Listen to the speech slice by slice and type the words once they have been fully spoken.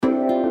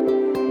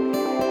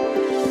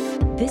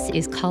This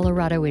is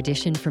Colorado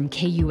Edition from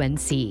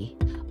KUNC.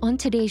 On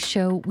today's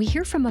show, we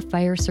hear from a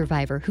fire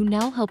survivor who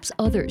now helps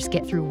others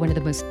get through one of the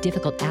most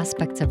difficult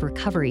aspects of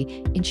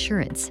recovery,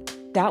 insurance.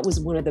 That was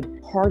one of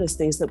the hardest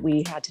things that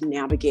we had to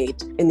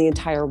navigate in the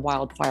entire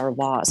wildfire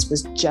loss,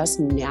 was just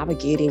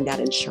navigating that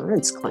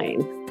insurance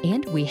claim.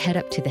 And we head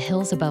up to the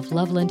hills above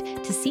Loveland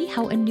to see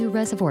how a new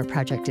reservoir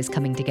project is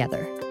coming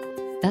together.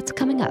 That's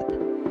coming up.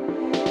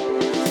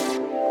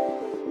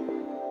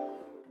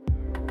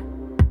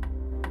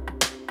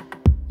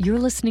 You're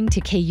listening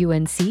to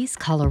KUNC's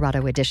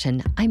Colorado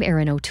Edition. I'm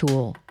Erin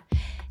O'Toole.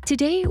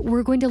 Today,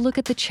 we're going to look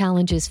at the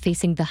challenges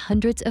facing the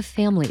hundreds of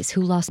families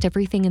who lost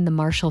everything in the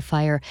Marshall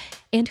Fire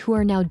and who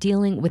are now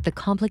dealing with the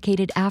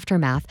complicated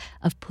aftermath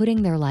of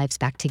putting their lives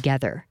back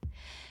together.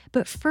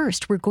 But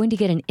first, we're going to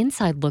get an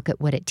inside look at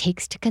what it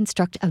takes to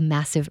construct a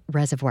massive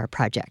reservoir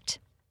project.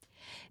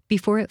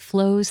 Before it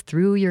flows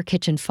through your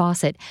kitchen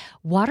faucet,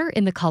 water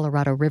in the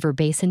Colorado River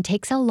Basin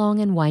takes a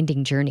long and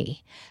winding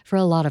journey. For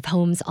a lot of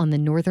homes on the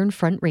northern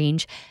Front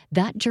Range,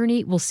 that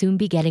journey will soon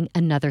be getting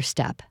another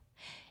step.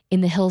 In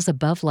the hills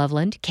above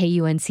Loveland,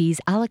 KUNC's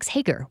Alex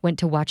Hager went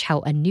to watch how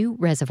a new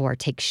reservoir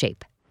takes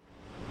shape.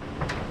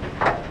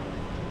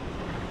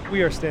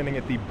 We are standing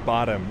at the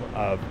bottom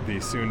of the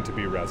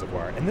soon-to-be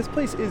reservoir, and this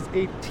place is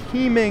a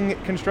teeming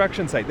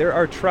construction site. There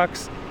are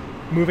trucks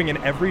moving in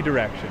every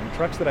direction,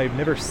 trucks that I've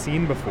never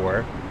seen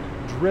before,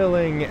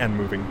 drilling and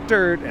moving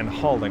dirt and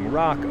hauling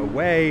rock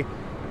away.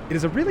 It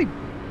is a really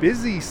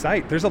busy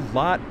site. There's a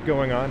lot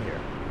going on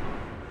here.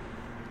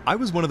 I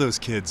was one of those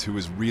kids who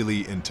was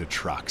really into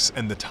trucks,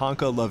 and the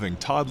Tonka-loving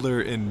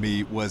toddler in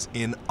me was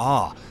in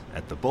awe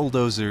at the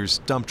bulldozers,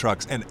 dump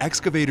trucks, and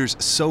excavators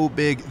so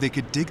big they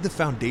could dig the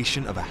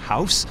foundation of a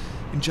house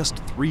in just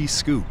 3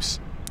 scoops.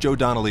 Joe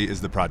Donnelly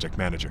is the project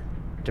manager.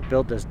 To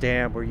build this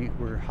dam,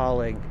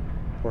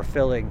 we're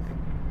filling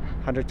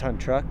 100-ton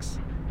trucks,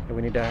 and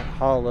we need to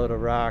haul a load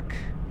of rock,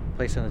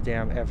 place on the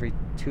dam every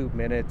 2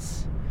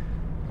 minutes,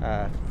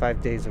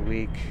 5 days a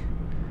week,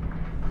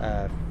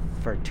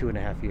 for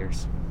 2.5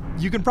 years.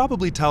 You can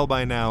probably tell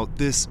by now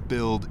this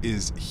build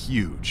is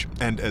huge,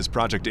 and as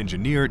project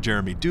engineer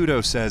Jeremy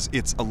Dudo says,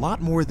 it's a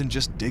lot more than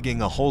just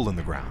digging a hole in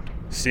the ground.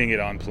 Seeing it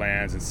on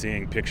plans and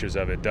seeing pictures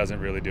of it doesn't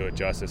really do it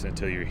justice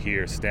until you're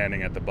here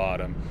standing at the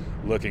bottom,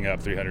 looking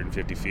up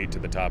 350 feet to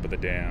the top of the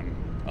dam,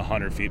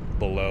 100 feet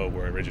below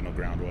where original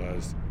ground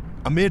was.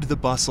 Amid the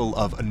bustle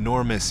of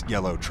enormous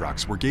yellow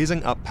trucks, we're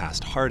gazing up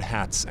past hard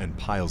hats and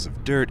piles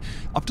of dirt,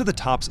 up to the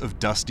tops of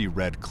dusty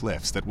red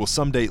cliffs that will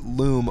someday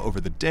loom over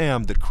the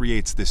dam that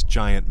creates this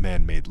giant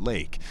man-made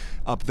lake.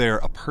 Up there,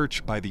 a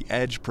perch by the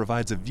edge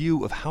provides a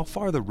view of how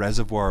far the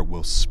reservoir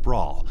will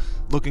sprawl.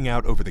 Looking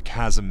out over the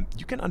chasm,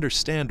 you can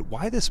understand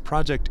why this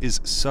project is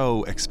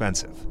so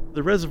expensive.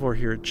 The reservoir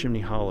here at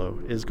Chimney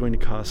Hollow is going to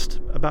cost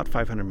about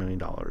 $500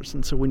 million.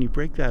 And so when you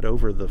break that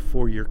over the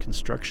 4-year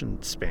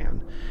construction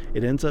span,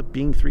 it ends up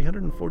being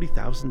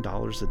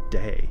 $340,000 a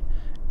day,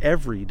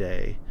 every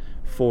day,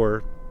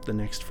 for the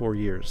next 4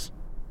 years.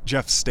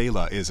 Jeff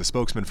Stala is a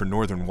spokesman for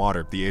Northern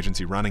Water, the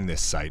agency running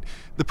this site.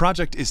 The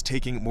project is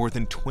taking more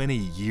than 20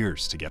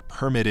 years to get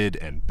permitted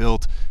and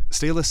built.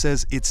 Stala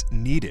says it's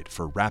needed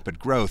for rapid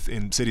growth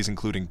in cities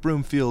including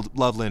Broomfield,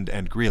 Loveland,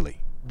 and Greeley.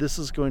 This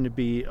is going to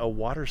be a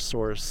water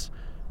source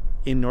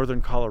in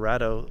northern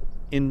Colorado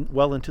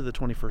well into the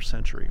 21st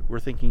century. We're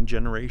thinking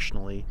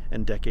generationally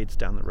and decades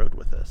down the road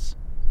with this.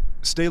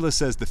 Stala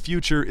says the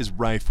future is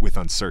rife with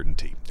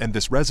uncertainty, and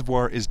this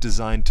reservoir is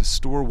designed to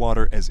store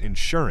water as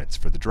insurance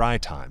for the dry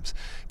times.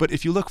 But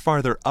if you look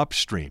farther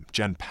upstream,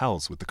 Jen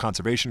Pelz with the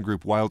conservation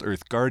group Wild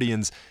Earth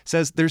Guardians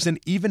says there's an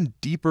even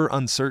deeper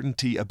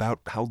uncertainty about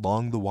how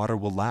long the water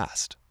will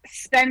last.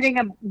 Spending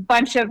a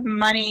bunch of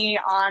money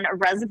on a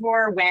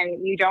reservoir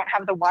when you don't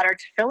have the water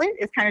to fill it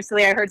is kind of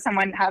silly. I heard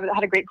someone had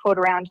a great quote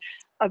around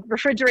a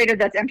refrigerator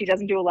that's empty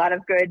doesn't do a lot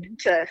of good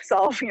to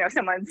solve,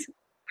 someone's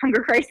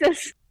hunger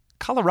crisis.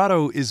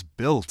 Colorado is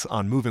built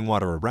on moving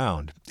water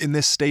around. In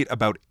this state,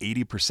 about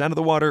 80% of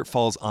the water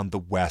falls on the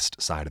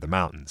west side of the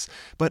mountains.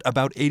 But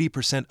about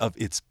 80% of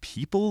its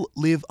people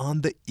live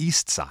on the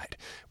east side,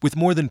 with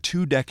more than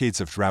 2 decades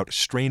of drought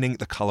straining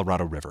the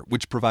Colorado River,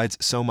 which provides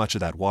so much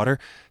of that water.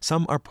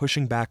 Some are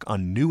pushing back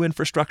on new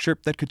infrastructure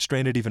that could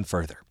strain it even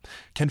further.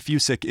 Ken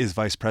Fusick is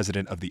vice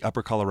president of the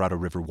Upper Colorado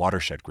River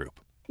Watershed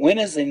Group. When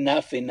is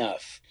enough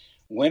enough?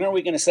 When are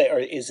we going to say, or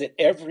is it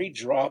every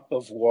drop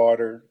of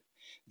water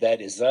that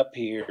is up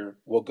here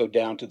will go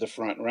down to the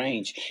Front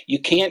Range? You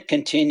can't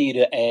continue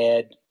to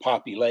add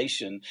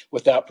population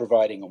without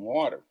providing them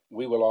water.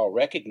 We will all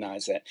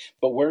recognize that.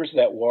 But where's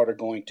that water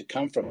going to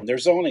come from?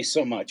 There's only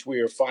so much. We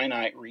are a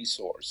finite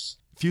resource.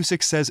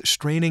 Fusick says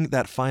straining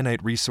that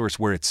finite resource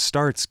where it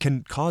starts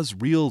can cause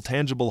real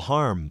tangible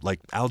harm, like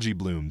algae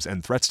blooms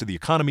and threats to the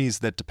economies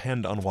that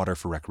depend on water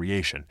for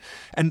recreation.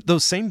 And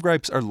those same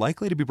gripes are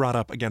likely to be brought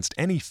up against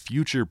any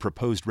future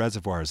proposed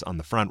reservoirs on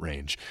the Front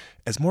Range.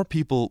 As more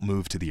people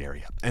move to the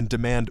area and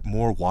demand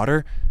more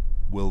water,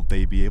 will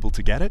they be able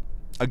to get it?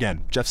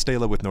 Again, Jeff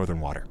Stala with Northern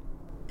Water.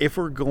 If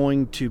we're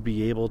going to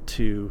be able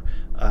to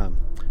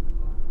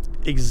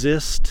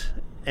exist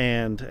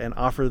and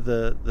offer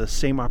the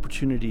same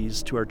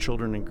opportunities to our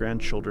children and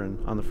grandchildren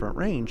on the Front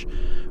Range,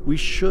 we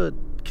should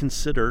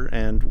consider,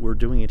 and we're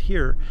doing it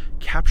here,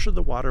 capture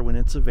the water when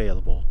it's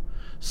available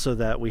so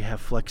that we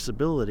have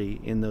flexibility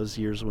in those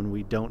years when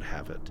we don't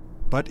have it.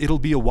 But it'll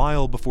be a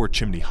while before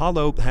Chimney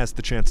Hollow has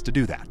the chance to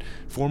do that.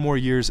 4 more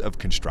years of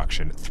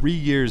construction, 3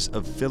 years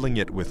of filling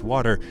it with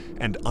water,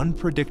 and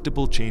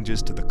unpredictable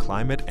changes to the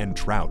climate and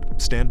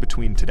drought stand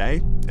between today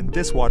and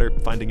this water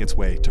finding its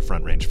way to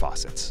Front Range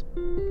faucets.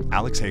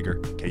 Alex Hager,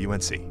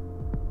 KUNC.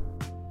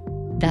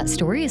 That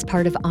story is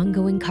part of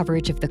ongoing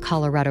coverage of the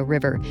Colorado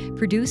River,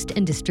 produced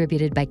and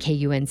distributed by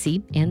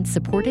KUNC and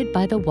supported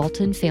by the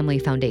Walton Family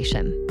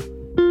Foundation.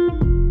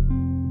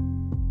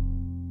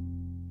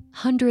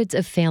 Hundreds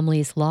of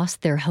families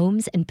lost their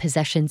homes and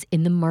possessions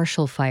in the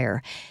Marshall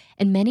Fire,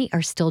 and many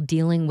are still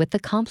dealing with the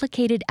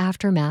complicated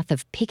aftermath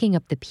of picking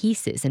up the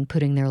pieces and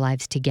putting their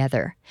lives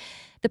together.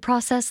 The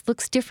process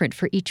looks different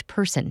for each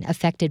person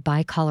affected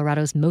by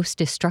Colorado's most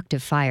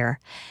destructive fire.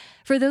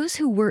 For those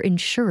who were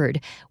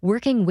insured,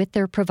 working with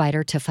their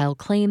provider to file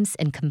claims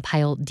and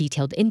compile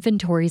detailed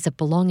inventories of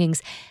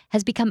belongings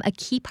has become a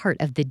key part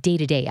of the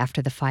day-to-day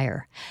after the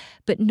fire.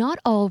 But not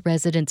all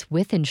residents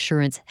with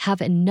insurance have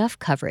enough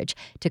coverage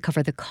to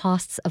cover the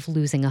costs of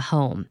losing a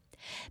home.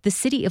 The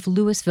city of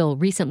Louisville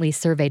recently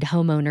surveyed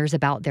homeowners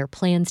about their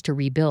plans to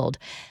rebuild.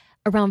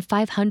 Around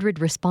 500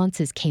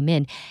 responses came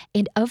in,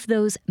 and of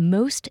those,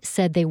 most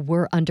said they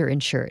were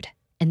underinsured.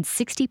 And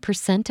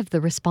 60% of the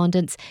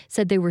respondents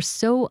said they were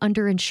so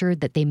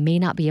underinsured that they may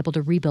not be able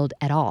to rebuild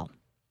at all.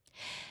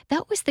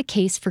 That was the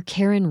case for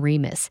Karen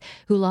Remus,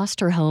 who lost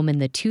her home in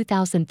the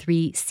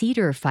 2003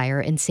 Cedar Fire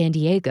in San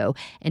Diego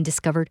and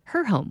discovered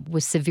her home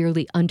was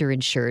severely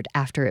underinsured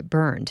after it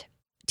burned.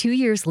 2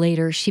 years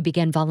later, she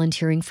began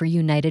volunteering for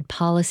United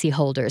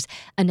Policyholders,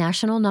 a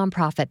national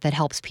nonprofit that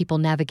helps people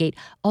navigate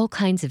all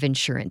kinds of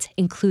insurance,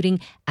 including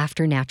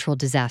after natural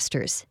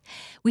disasters.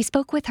 We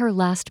spoke with her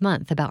last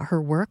month about her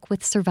work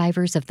with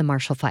survivors of the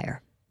Marshall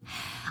Fire.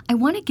 I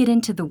want to get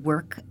into the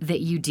work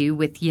that you do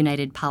with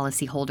United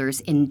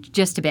Policyholders in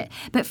just a bit.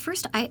 But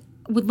first, I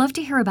would love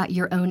to hear about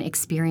your own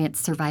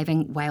experience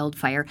surviving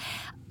wildfire.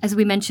 As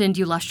we mentioned,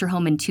 you lost your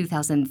home in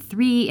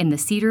 2003 in the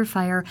Cedar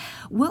Fire.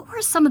 What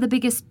were some of the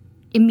biggest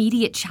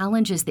immediate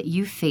challenges that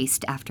you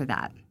faced after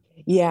that?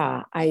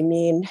 Yeah, I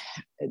mean,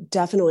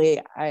 definitely,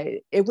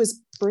 it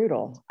was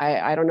brutal.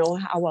 I don't know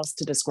how else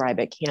to describe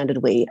it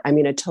candidly. I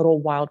mean, a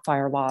total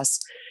wildfire loss.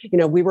 You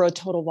know, we were a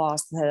total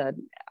loss.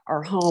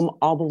 Our home,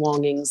 all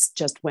belongings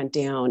just went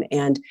down.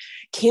 And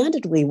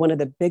candidly, one of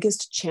the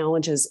biggest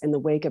challenges in the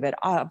wake of it,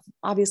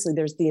 obviously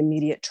there's the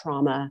immediate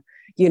trauma,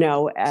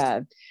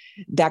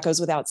 that goes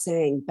without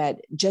saying, but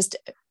just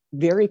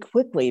very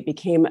quickly it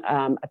became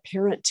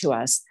apparent to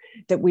us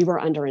that we were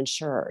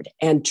underinsured.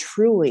 And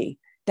truly,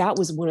 that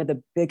was one of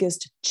the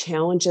biggest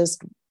challenges,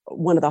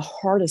 one of the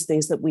hardest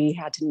things that we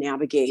had to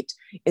navigate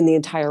in the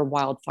entire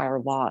wildfire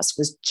loss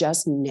was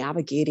just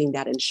navigating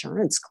that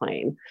insurance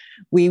claim.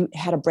 We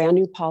had a brand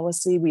new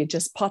policy. We had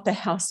just bought the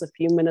house a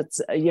few months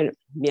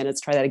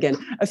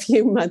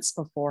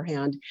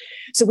beforehand.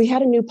 So we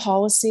had a new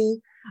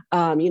policy.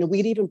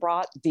 We'd even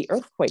brought the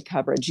earthquake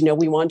coverage.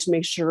 We wanted to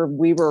make sure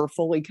we were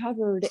fully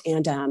covered,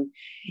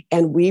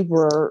 and we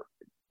were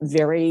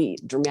very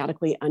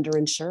dramatically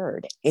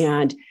underinsured.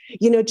 And,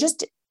 in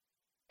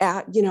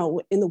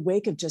the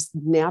wake of just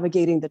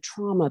navigating the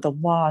trauma, the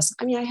loss,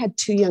 I mean, I had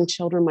 2 young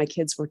children. My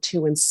kids were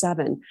 2 and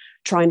 7,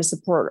 trying to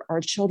support our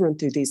children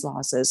through these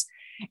losses.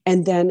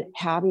 And then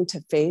having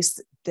to face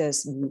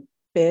this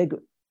big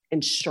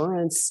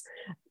insurance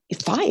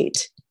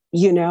fight,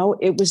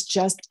 it was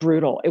just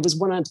brutal. It was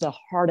one of the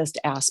hardest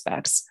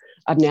aspects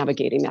of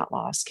navigating that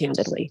loss,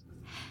 candidly.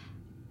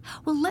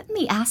 Well, let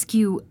me ask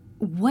you,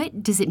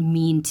 what does it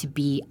mean to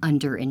be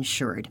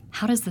underinsured?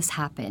 How does this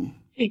happen?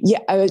 Yeah,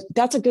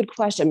 that's a good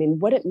question. I mean,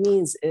 what it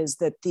means is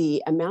that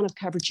the amount of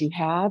coverage you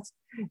have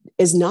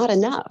is not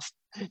enough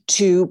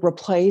to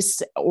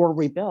replace or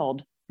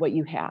rebuild what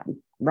you had,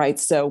 right?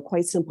 So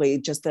quite simply,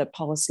 just the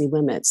policy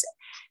limits.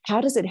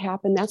 How does it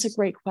happen? That's a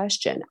great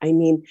question. I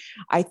mean,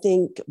 I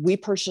think we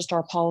purchased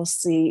our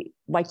policy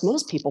like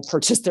most people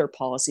purchase their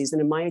policies.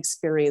 And in my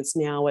experience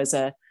now as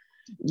a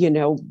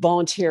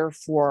volunteer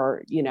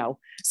for,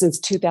 since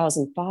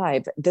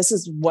 2005, this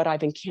is what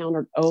I've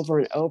encountered over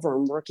and over.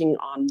 I'm working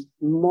on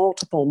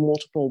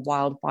multiple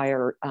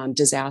wildfire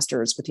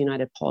disasters with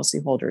United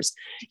Policyholders.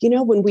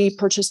 When we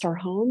purchased our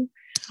home,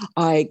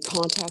 I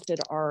contacted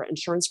our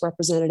insurance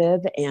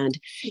representative and,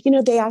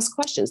 they ask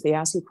questions. They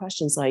ask you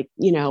questions like,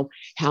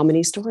 how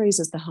many stories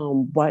is the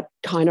home? What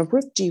kind of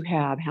roof do you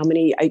have? How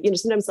many,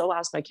 sometimes they'll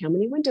ask like, how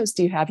many windows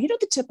do you have?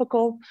 The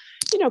typical,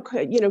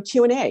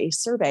 Q&A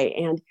survey.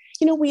 And,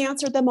 we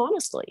answered them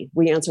honestly.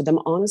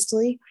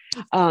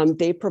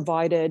 They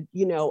provided,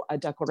 a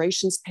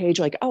declarations page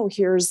like, oh,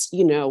 here's,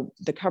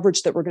 the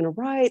coverage that we're going to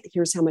write.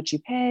 Here's how much you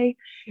pay.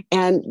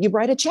 And you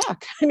write a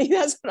check. I mean,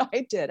 that's what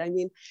I did. I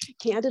mean,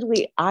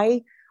 candidly,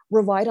 I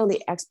relied on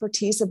the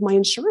expertise of my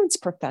insurance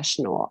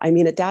professional. I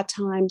mean, at that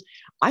time,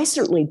 I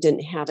certainly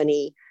didn't have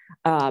any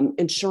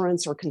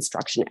insurance or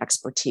construction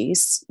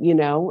expertise,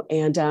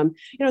 and,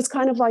 it's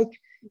kind of like,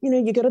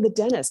 you go to the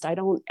dentist. I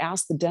don't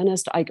ask the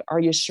dentist, are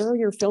you sure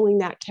you're filling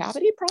that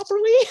cavity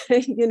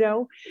properly?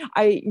 You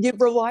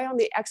rely on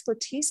the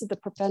expertise of the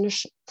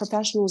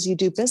professionals you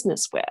do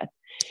business with.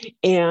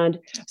 And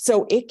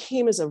so it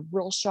came as a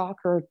real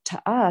shocker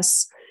to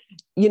us.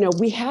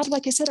 We had,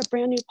 like I said, a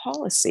brand new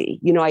policy.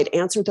 I'd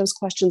answered those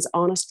questions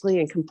honestly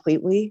and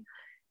completely.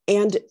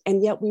 And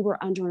yet we were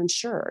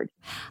underinsured.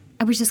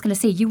 I was just going to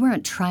say, you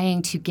weren't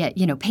trying to get,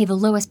 pay the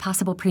lowest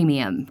possible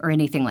premium or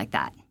anything like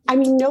that. I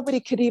mean,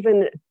 nobody could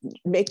even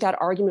make that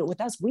argument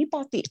with us. We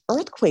bought the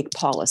earthquake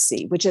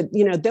policy, which,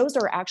 those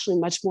are actually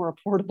much more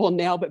affordable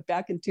now. But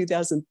back in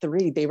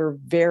 2003, they were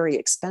very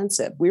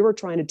expensive. We were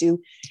trying to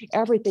do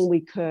everything we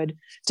could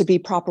to be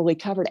properly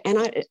covered.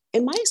 And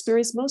in my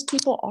experience, most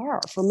people are.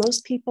 For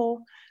most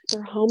people,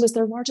 their home is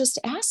their largest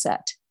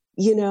asset.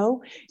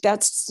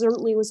 That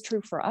certainly was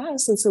true for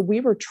us. And so we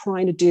were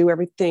trying to do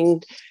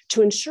everything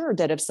to ensure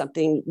that if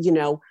something,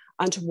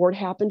 untoward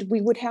happened, we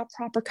would have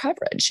proper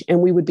coverage and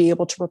we would be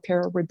able to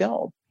repair or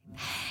rebuild.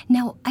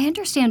 Now, I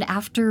understand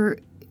after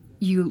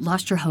you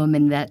lost your home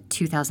in that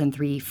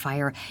 2003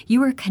 fire, you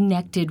were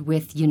connected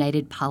with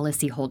United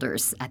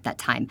policyholders at that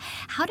time.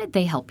 How did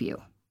they help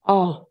you?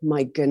 Oh,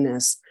 my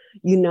goodness.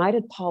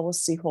 United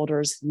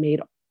policyholders made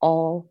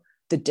all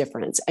the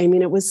difference. I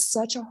mean, it was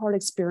such a hard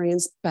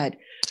experience, but,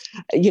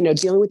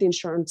 dealing with the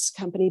insurance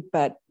company,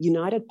 but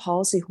United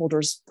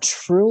policyholders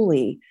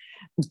truly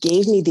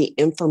gave me the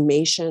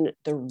information,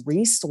 the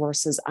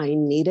resources I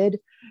needed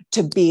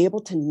to be able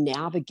to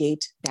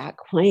navigate that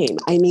claim.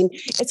 I mean,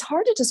 it's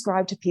hard to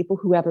describe to people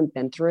who haven't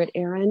been through it,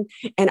 Erin.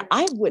 And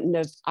I would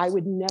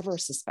never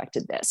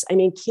suspected this. I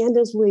mean,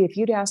 candidly, if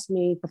you'd asked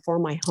me before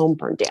my home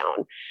burned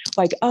down,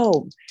 like,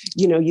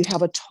 you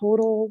have a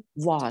total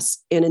loss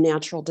in a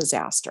natural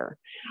disaster.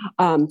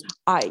 What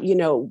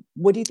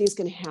do you think is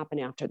going to happen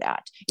after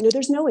that?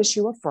 There's no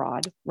issue of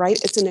fraud, right?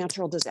 It's a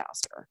natural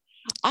disaster.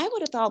 I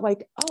would have thought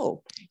like,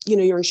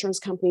 your insurance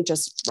company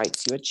just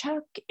writes you a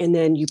check and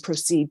then you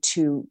proceed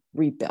to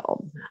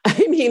rebuild.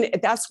 I mean,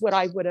 that's what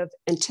I would have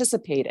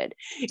anticipated,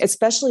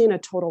 especially in a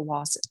total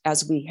loss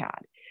as we had.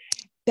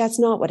 That's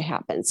not what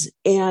happens.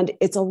 And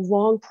it's a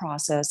long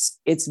process.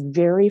 It's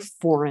very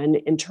foreign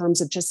in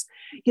terms of just,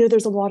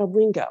 there's a lot of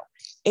lingo,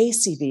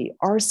 ACV,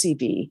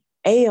 RCV,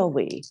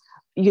 ALE.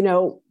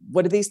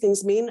 What do these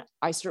things mean?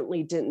 I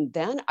certainly didn't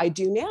then. I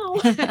do now.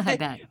 I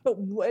bet. But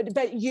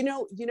you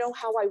know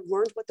how I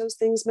learned what those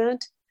things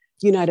meant?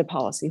 United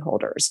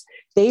policyholders.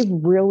 They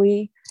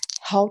really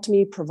helped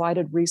me,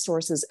 provided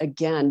resources.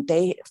 Again,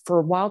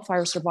 for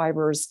wildfire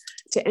survivors,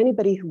 to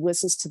anybody who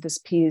listens to this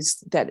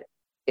piece that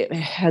it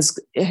has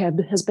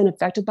been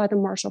affected by the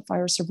Marshall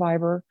Fire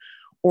survivor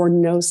or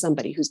knows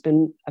somebody who's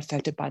been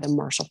affected by the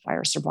Marshall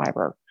Fire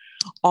survivor.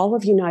 All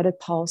of United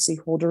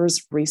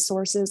policyholders'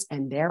 resources,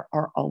 and there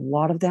are a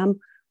lot of them,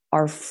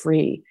 are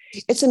free.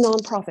 It's a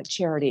nonprofit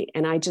charity.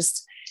 And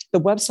the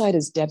website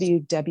is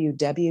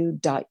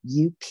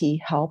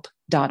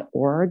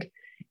www.uphelp.org.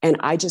 And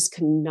I just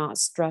cannot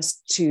stress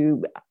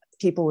to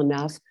people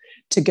enough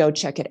to go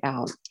check it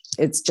out.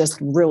 It's just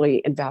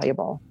really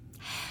invaluable.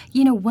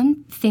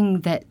 One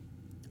thing that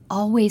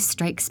always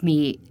strikes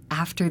me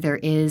after there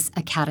is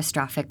a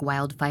catastrophic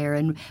wildfire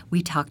and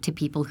we talk to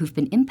people who've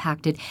been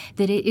impacted,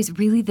 that it is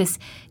really this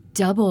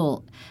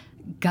double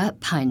gut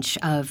punch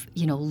of,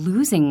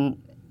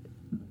 losing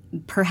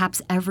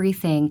perhaps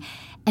everything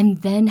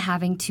and then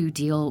having to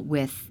deal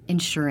with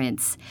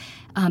insurance.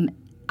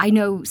 I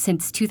know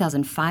since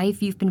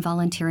 2005 you've been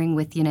volunteering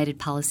with United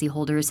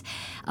policyholders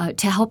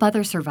to help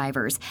other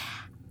survivors.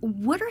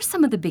 What are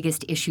some of the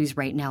biggest issues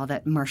right now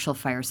that Marshall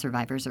Fire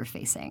survivors are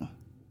facing?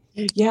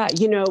 Yeah,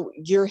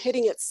 you're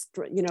hitting it,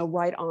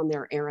 right on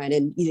there, Erin.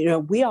 And,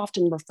 we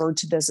often refer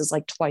to this as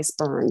like twice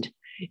burned.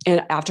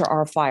 And after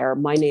our fire,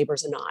 my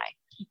neighbors and I,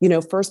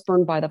 first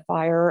burned by the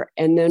fire,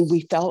 and then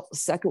we felt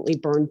secondly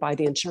burned by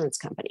the insurance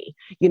company,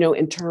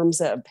 in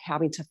terms of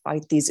having to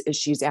fight these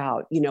issues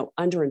out,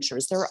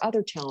 underinsurance. There are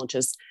other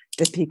challenges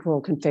that people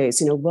can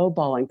face,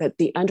 lowballing, but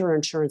the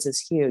underinsurance is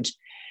huge.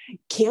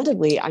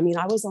 Candidly, I mean,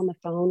 I was on the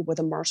phone with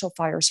a Marshall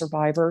Fire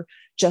survivor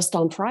just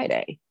on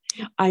Friday.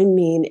 I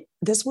mean,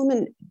 this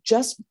woman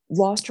just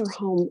lost her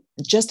home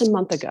just a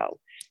month ago.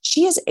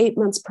 She is 8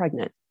 months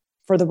pregnant,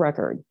 for the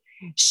record.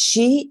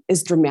 She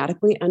is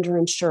dramatically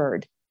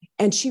underinsured.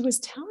 And she was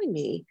telling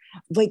me,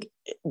 like,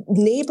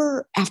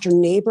 neighbor after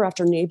neighbor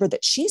after neighbor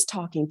that she's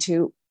talking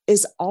to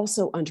is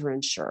also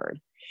underinsured.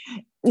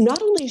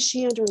 Not only is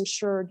she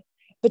underinsured,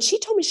 but she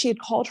told me she had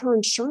called her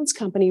insurance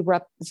company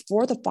rep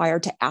before the fire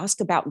to ask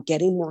about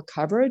getting more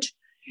coverage.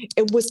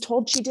 It was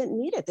told she didn't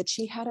need it, that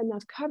she had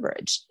enough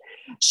coverage.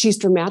 She's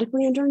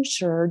dramatically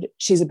underinsured.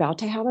 She's about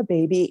to have a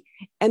baby.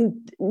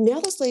 And now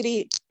this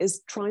lady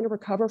is trying to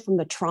recover from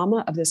the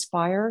trauma of this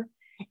fire.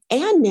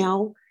 And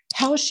now,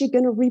 how is she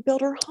going to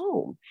rebuild her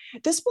home?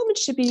 This woman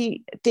should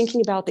be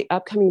thinking about the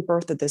upcoming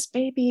birth of this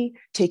baby,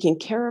 taking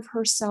care of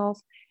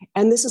herself.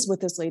 And this is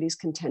what this lady's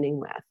contending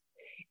with.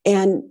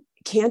 And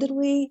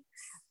candidly,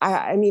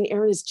 I mean,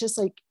 Erin, is just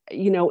like,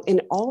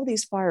 in all of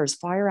these fires,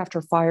 fire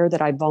after fire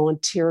that I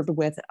volunteered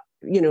with,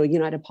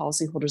 United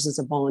Policyholders as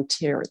a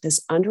volunteer, this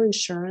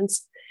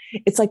underinsurance,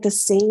 it's like the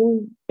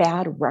same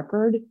bad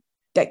record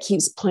that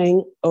keeps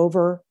playing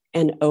over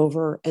and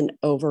over and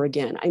over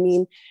again. I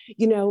mean,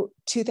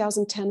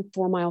 2010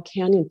 4 Mile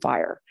Canyon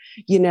fire,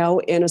 in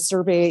a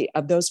survey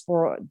of those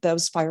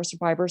fire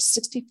survivors,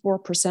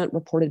 64%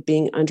 reported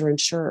being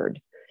underinsured.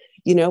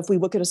 If we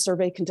look at a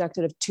survey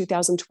conducted of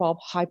 2012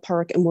 High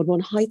Park and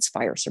Woodland Heights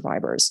fire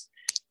survivors,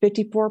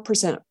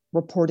 54%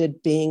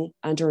 reported being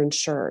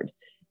underinsured.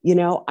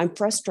 I'm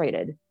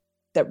frustrated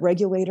that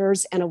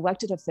regulators and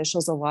elected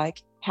officials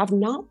alike have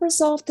not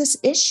resolved this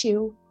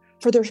issue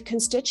for their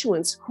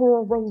constituents who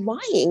are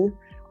relying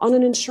on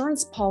an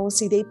insurance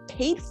policy they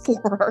paid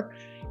for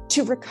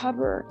to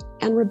recover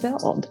and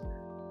rebuild.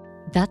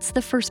 That's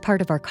the first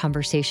part of our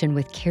conversation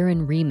with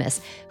Karen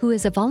Remus, who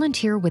is a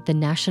volunteer with the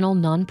national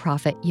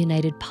nonprofit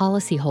United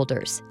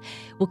Policyholders.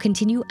 We'll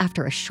continue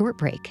after a short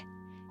break.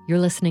 You're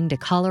listening to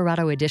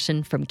Colorado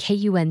Edition from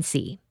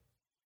KUNC.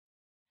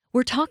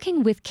 We're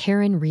talking with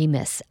Karen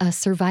Remus, a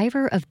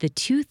survivor of the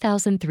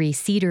 2003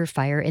 Cedar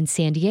Fire in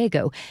San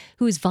Diego,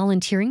 who is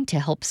volunteering to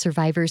help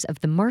survivors of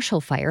the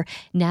Marshall Fire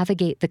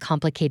navigate the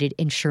complicated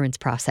insurance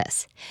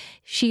process.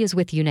 She is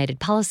with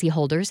United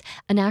Policyholders,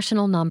 a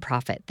national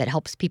nonprofit that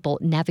helps people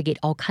navigate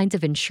all kinds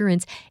of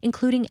insurance,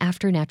 including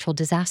after natural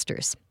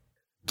disasters.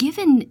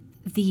 Given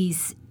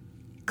these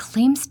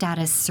claim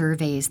status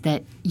surveys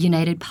that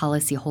United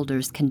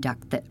Policyholders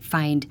conduct that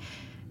find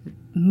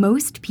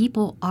most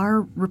people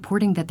are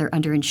reporting that they're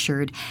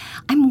underinsured,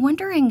 I'm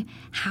wondering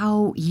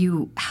how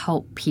you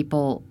help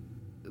people,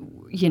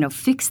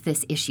 fix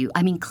this issue.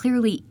 I mean,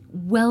 clearly,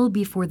 well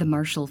before the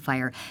Marshall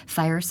Fire,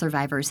 fire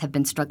survivors have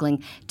been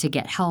struggling to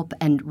get help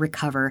and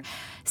recover.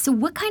 So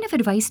what kind of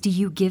advice do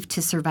you give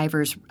to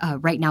survivors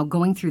right now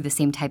going through the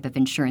same type of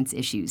insurance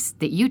issues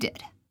that you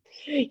did?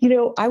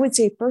 I would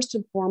say first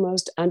and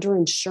foremost,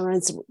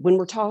 underinsurance, when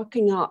we're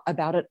talking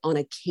about it on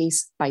a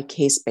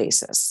case-by-case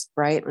basis,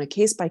 right? On a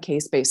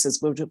case-by-case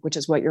basis, which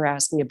is what you're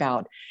asking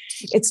about,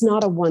 it's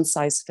not a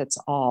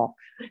one-size-fits-all.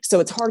 So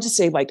it's hard to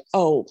say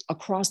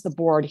across the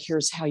board,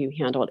 here's how you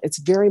handle it. It's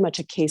very much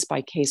a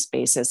case-by-case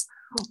basis.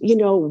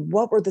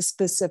 What were the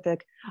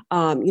specific,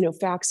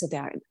 facts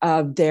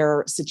of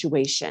their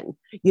situation?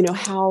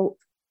 How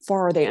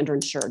far are they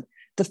underinsured?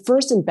 The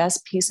first and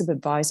best piece of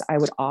advice I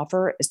would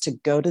offer is to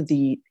go to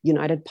the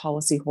United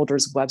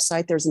Policyholders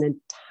website. There's an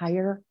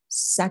entire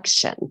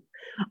section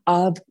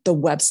of the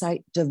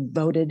website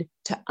devoted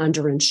to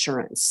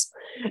underinsurance.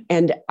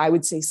 And I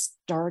would say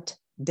start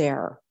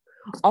there.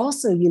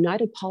 Also,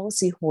 United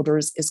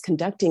Policyholders is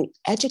conducting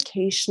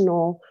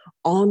educational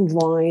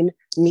online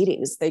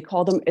meetings. They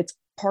call them, it's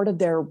part of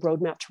their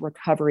roadmap to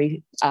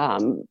recovery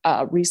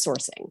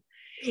resourcing.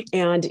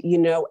 And,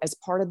 as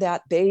part of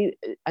that, they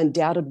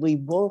undoubtedly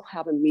will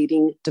have a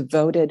meeting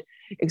devoted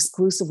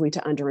exclusively to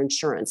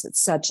underinsurance.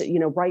 It's such,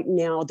 right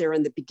now they're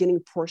in the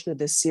beginning portion of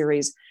this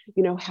series,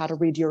 how to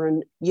read your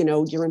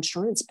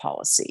insurance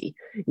policy,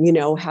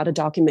 how to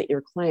document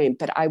your claim.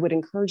 But I would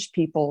encourage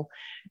people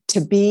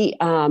to be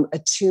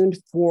attuned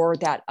for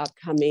that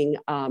upcoming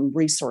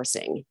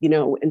resourcing,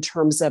 in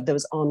terms of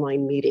those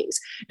online meetings,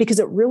 because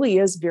it really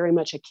is very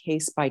much a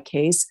case by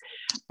case.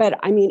 But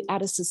I mean,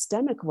 at a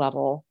systemic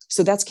level,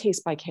 so that's case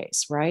by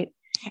case, right?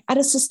 At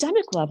a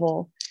systemic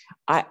level,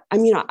 I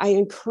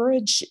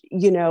encourage,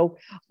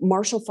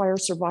 Marshall Fire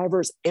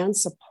survivors and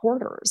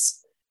supporters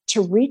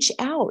to reach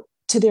out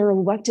to their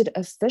elected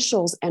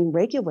officials and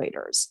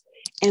regulators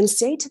and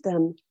say to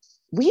them,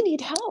 we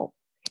need help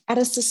at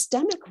a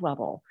systemic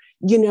level.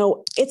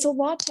 It's a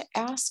lot to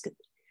ask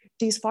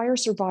these fire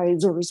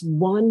survivors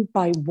one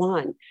by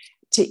one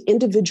to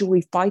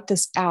individually fight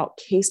this out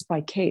case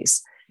by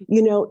case.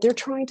 They're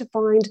trying to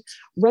find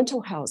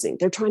rental housing.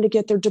 They're trying to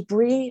get their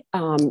debris,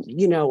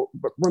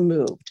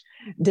 removed.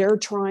 They're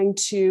trying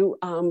to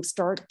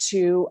start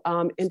to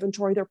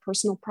inventory their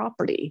personal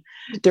property.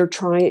 They're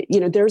trying,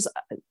 there's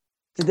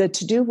the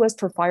to-do list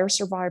for fire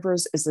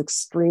survivors is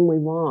extremely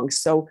long.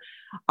 So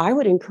I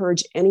would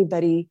encourage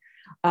anybody,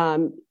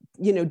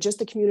 just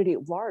the community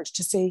at large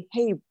to say,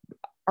 hey,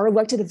 our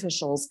elected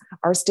officials,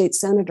 our state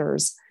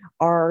senators,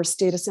 our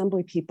state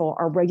assembly people,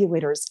 our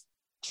regulators,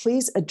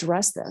 please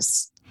address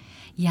this.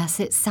 Yes,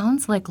 it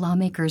sounds like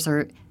lawmakers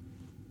are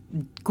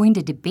going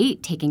to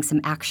debate taking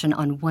some action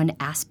on one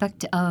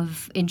aspect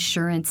of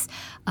insurance,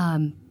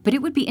 but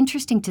it would be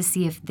interesting to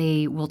see if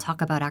they will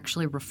talk about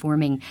actually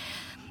reforming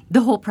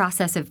the whole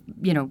process of,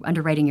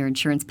 underwriting your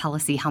insurance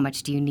policy. How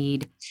much do you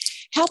need?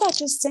 How about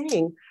just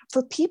saying,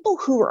 for people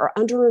who are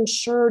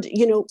underinsured,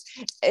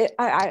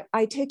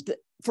 I take,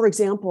 for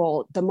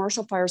example, the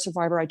Marshall Fire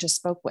survivor I just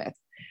spoke with.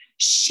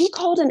 She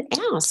called and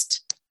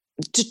asked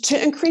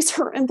to increase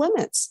her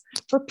limits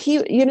for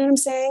people. You know what I'm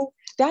saying?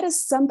 That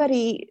is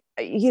somebody,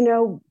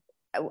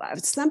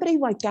 somebody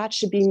like that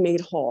should be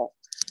made whole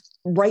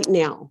right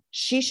now.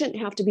 She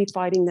shouldn't have to be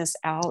fighting this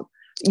out.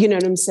 You know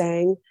what I'm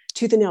saying?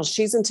 Tooth and nail.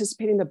 She's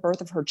anticipating the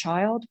birth of her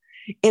child.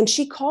 And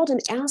she called and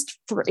asked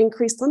for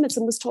increased limits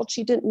and was told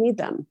she didn't need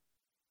them.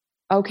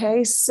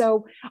 Okay,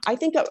 so I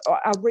think a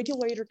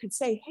regulator could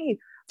say, hey,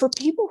 for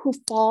people who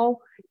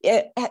fall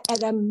at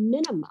a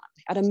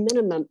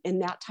minimum in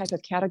that type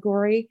of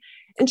category,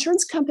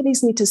 insurance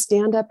companies need to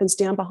stand up and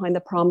stand behind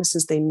the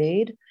promises they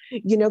made,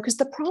 because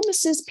the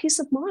promise is peace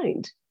of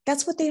mind.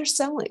 That's what they are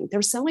selling.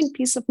 They're selling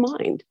peace of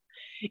mind.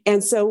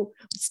 And so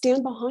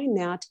stand behind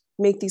that,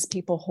 make these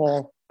people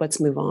whole. Let's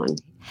move on.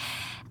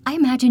 I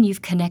imagine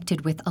you've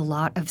connected with a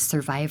lot of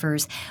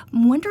survivors.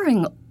 I'm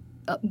wondering,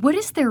 what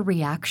is their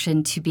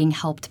reaction to being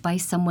helped by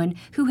someone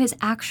who has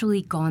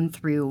actually gone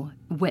through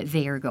what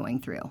they are going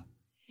through?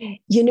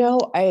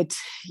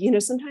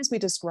 Sometimes we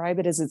describe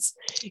it as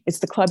it's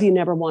the club you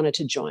never wanted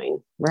to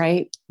join,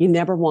 right? You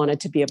never wanted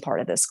to be a part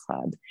of this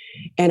club.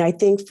 And I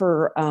think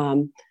for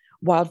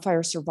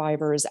wildfire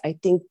survivors, I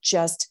think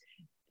just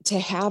to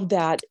have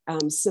that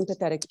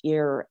sympathetic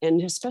ear,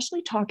 and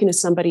especially talking to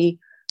somebody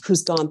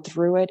who's gone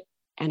through it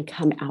and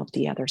come out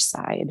the other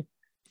side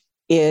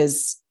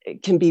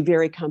can be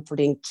very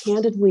comforting.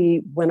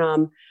 Candidly, when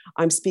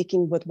I'm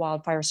speaking with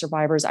wildfire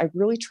survivors, I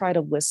really try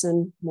to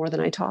listen more than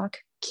I talk,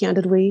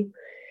 candidly.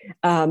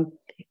 And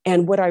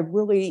what I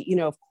really,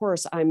 of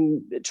course,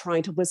 I'm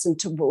trying to listen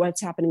to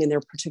what's happening in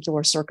their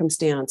particular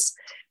circumstance.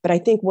 But I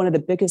think one of the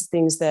biggest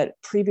things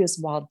that previous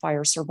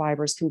wildfire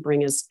survivors can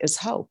bring is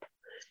hope.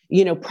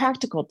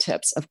 Practical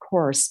tips, of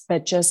course,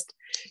 but just,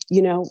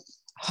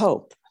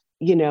 hope.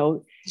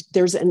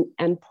 There's an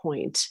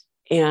endpoint.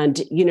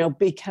 And,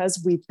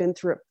 because we've been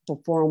through it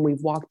before and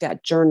we've walked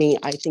that journey,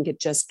 I think it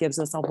just gives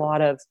us a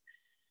lot of,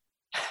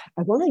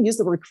 I want to use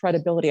the word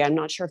credibility. I'm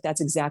not sure if that's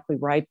exactly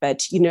right,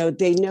 but,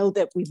 they know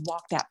that we've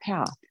walked that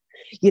path,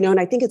 and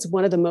I think it's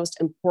one of the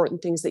most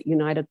important things that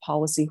United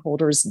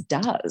Policyholders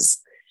does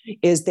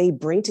is they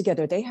bring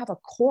together, they have a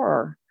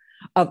core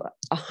of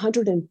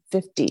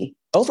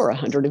over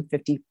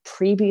 150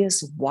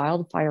 previous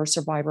wildfire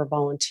survivor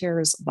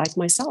volunteers like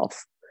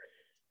myself,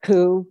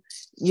 who,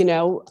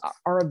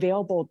 are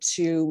available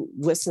to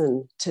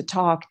listen, to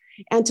talk,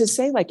 and to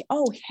say like,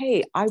 oh,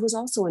 hey, I was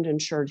also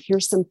uninsured.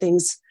 Here's some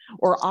things,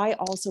 or I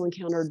also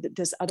encountered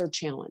this other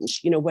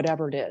challenge,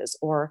 whatever it is,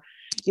 or,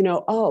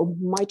 oh,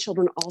 my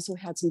children also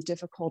had some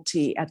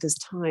difficulty at this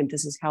time.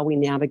 This is how we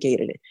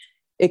navigated it.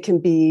 It can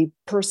be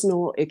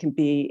personal, it can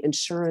be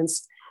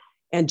insurance,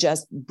 and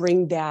just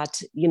bring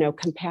that,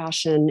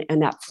 compassion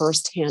and that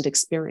firsthand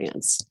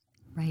experience.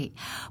 Right.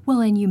 Well,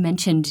 and you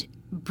mentioned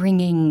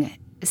bringing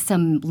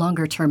some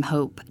longer-term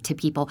hope to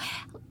people.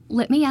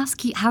 Let me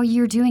ask you how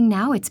you're doing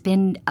now. It's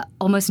been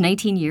almost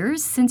 19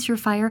 years since your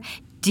fire.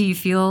 Do you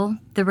feel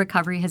the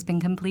recovery has been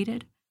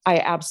completed? I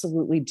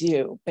absolutely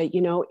do. But,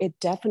 it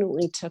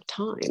definitely took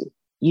time.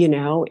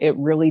 It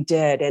really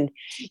did. And,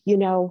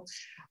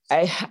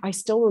 I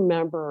still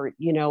remember,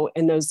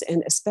 and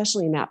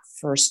especially in that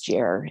first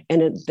year,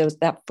 and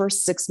that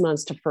first 6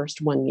 months to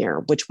first 1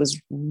 year, which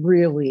was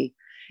really,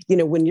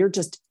 when you're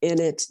just in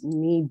it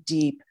knee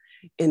deep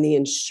in the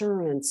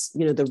insurance,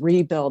 the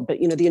rebuild, but,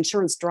 the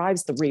insurance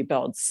drives the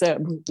rebuild. So,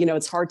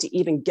 it's hard to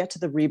even get to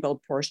the rebuild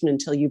portion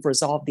until you've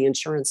resolved the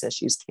insurance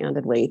issues,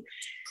 candidly.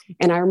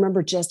 And I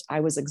remember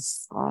I was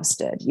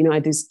exhausted. I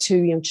had these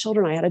 2 young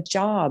children. I had a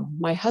job.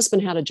 My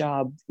husband had a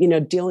job,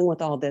 dealing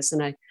with all this.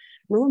 And I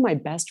remember my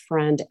best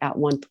friend at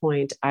one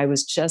point, I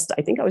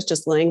think I was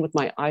just laying with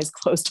my eyes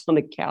closed on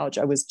the couch.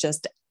 I was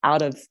just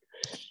out of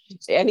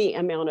any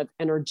amount of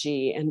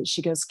energy. And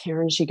she goes,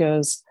 Karen,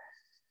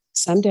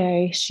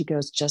 someday,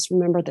 just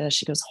remember this.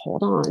 She goes,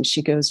 hold on.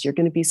 She goes, you're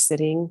going to be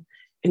sitting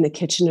in the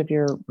kitchen of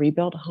your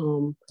rebuilt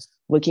home,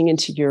 looking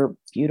into your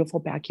beautiful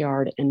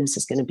backyard, and this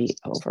is going to be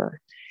over.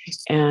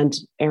 And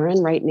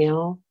Erin, right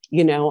now,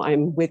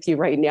 I'm with you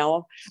right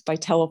now by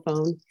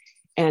telephone,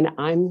 and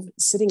I'm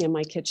sitting in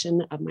my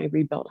kitchen of my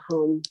rebuilt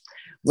home,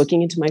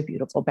 looking into my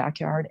beautiful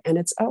backyard, and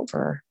it's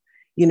over,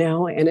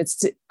 and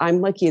I'm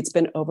lucky it's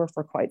been over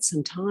for quite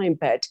some time,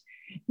 but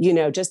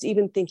just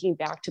even thinking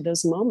back to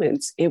those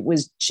moments, it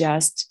was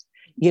just,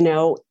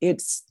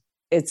 it's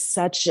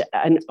such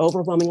an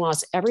overwhelming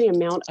loss. Every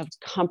amount of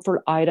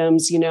comfort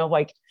items, you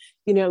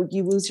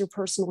lose your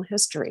personal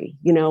history,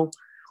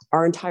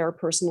 our entire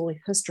personal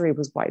history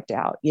was wiped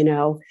out.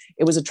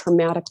 It was a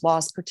traumatic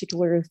loss,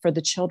 particularly for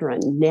the children,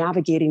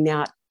 navigating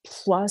that,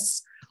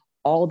 plus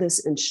all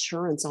this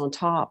insurance on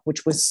top,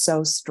 which was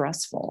so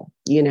stressful,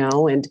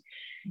 and,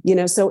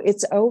 so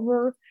it's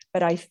over.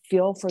 But I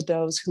feel for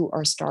those who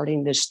are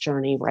starting this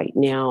journey right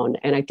now.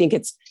 And I think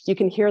you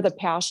can hear the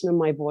passion in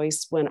my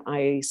voice when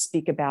I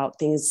speak about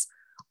things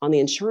on the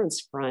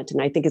insurance front.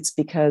 And I think it's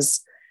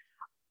because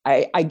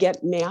I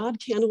get mad,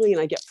 candidly,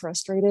 and I get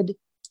frustrated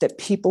that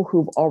people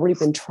who've already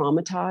been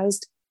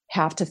traumatized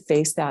have to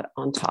face that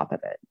on top of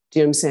it. Do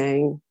you know what I'm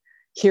saying?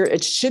 Here,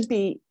 it should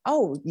be,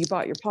 oh, you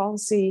bought your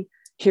policy,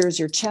 here's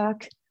your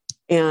check.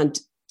 And,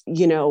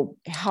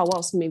 how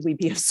else may we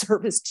be of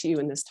service to you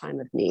in this time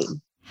of need?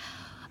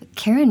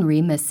 Karen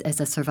Remus is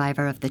a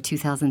survivor of the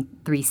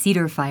 2003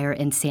 Cedar Fire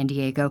in San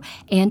Diego,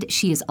 and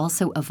she is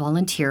also a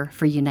volunteer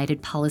for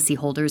United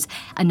Policyholders,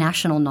 a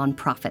national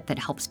nonprofit that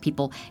helps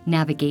people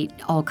navigate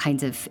all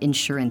kinds of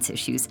insurance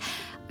issues.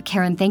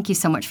 Karen, thank you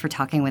so much for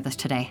talking with us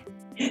today.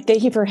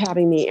 Thank you for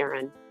having me,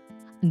 Erin.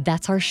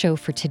 That's our show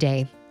for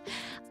today.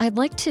 I'd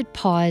like to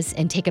pause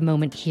and take a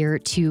moment here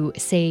to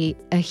say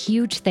a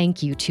huge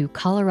thank you to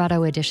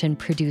Colorado Edition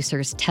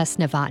producers Tess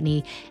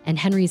Novotny and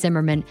Henry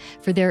Zimmerman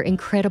for their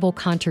incredible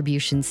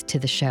contributions to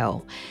the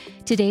show.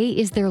 Today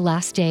is their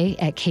last day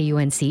at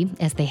KUNC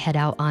as they head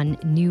out on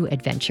new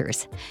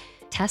adventures.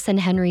 Tess and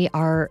Henry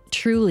are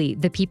truly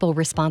the people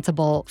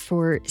responsible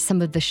for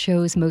some of the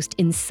show's most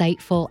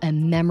insightful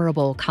and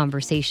memorable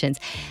conversations.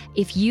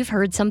 If you've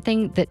heard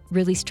something that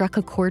really struck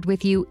a chord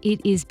with you, it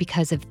is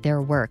because of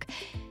their work.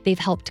 They've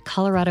helped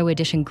Colorado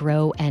Edition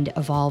grow and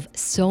evolve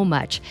so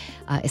much,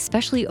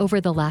 especially over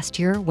the last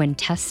year when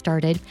Tess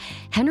started.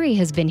 Henry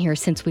has been here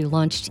since we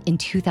launched in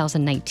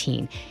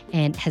 2019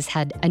 and has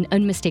had an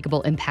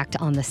unmistakable impact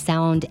on the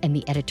sound and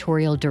the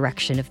editorial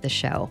direction of the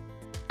show.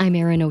 I'm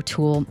Erin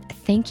O'Toole.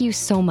 Thank you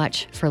so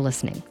much for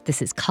listening.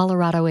 This is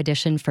Colorado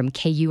Edition from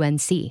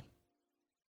KUNC.